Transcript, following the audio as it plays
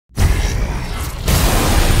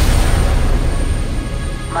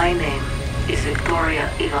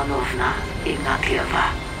Ivanovna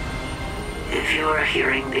Ignatieva. If you are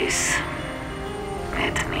hearing this,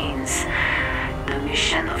 it means the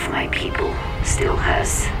mission of my people still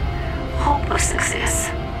has hope of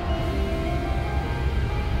success.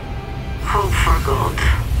 Hope for God,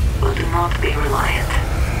 but do not be reliant.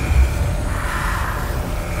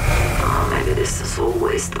 Maybe this is all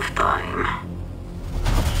waste of time.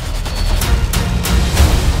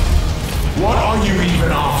 What are you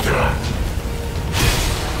even after?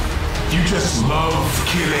 You just love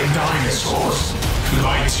killing dinosaurs?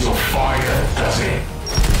 Lights your fire, does it?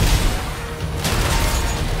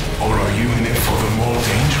 Or are you in it for the more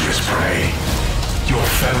dangerous prey? Your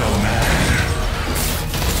fellow man?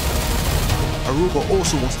 Aruba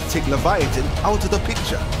also wants to take Leviathan out of the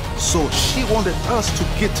picture, so she wanted us to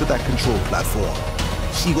get to that control platform.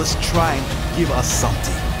 She was trying to give us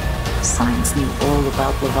something. Science knew all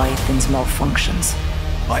about Leviathan's malfunctions.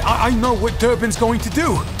 I know what Durbin's going to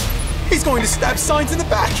do. He's going to stab Science in the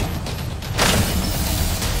back.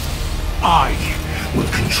 I will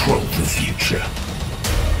control the future.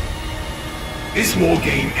 This war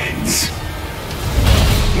game ends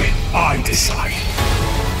when I decide.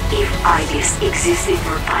 If ideas exist in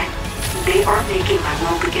your time, they are making my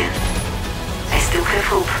world again. I still have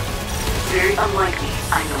hope. Very unlikely,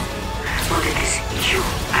 I know. But it is you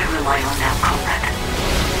I rely on now, comrade.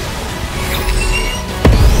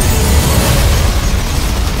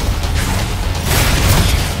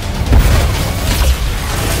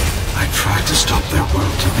 I tried to stop their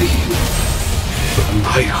world to be, but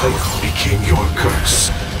my hope became your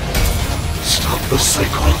curse. Stop the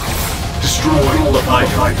cycle. Destroy all of my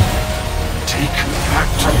kind. Take back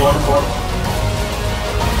tomorrow.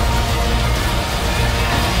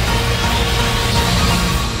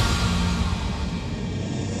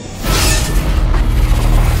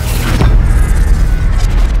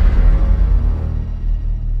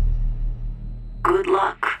 Good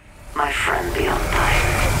luck, my friend beyond time.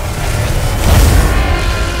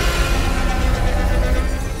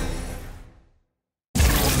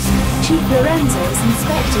 Chief Lorenzo is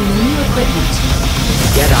inspecting the new equipment.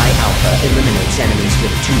 Jedi Alpha eliminates enemies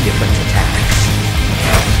with 2 different attacks.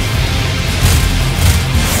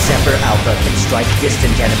 Zephyr Alpha can strike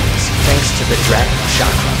distant enemies thanks to the Dragon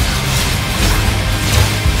Chakra.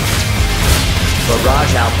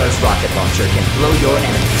 Barrage Alpha's rocket launcher can blow your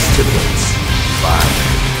enemies to bits. Fire.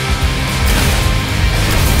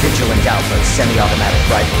 Vigilant Alpha's semi-automatic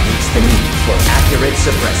rifle meets the need for accurate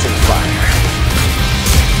suppressive fire.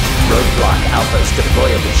 Roadblock Alpha's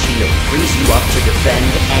deployable shield frees you up to defend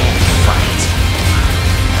and fight.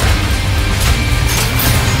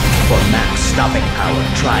 For max stopping power,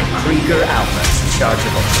 try Krieger Alpha's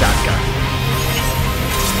chargeable shotgun.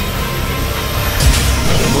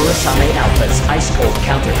 Murasame Alpha's ice-cold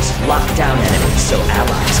counters lock down enemies so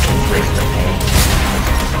allies can break the pain.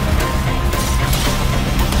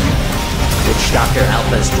 Witch Doctor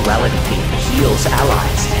Alpha's duality beam heals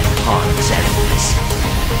allies and harms enemies.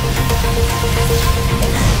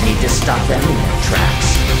 Need to stop them in their tracks.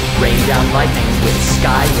 Rain down lightning with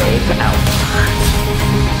Skywave Alpha.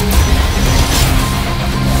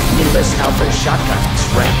 Nimbus Alpha's shotguns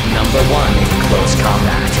rank #1 in close combat.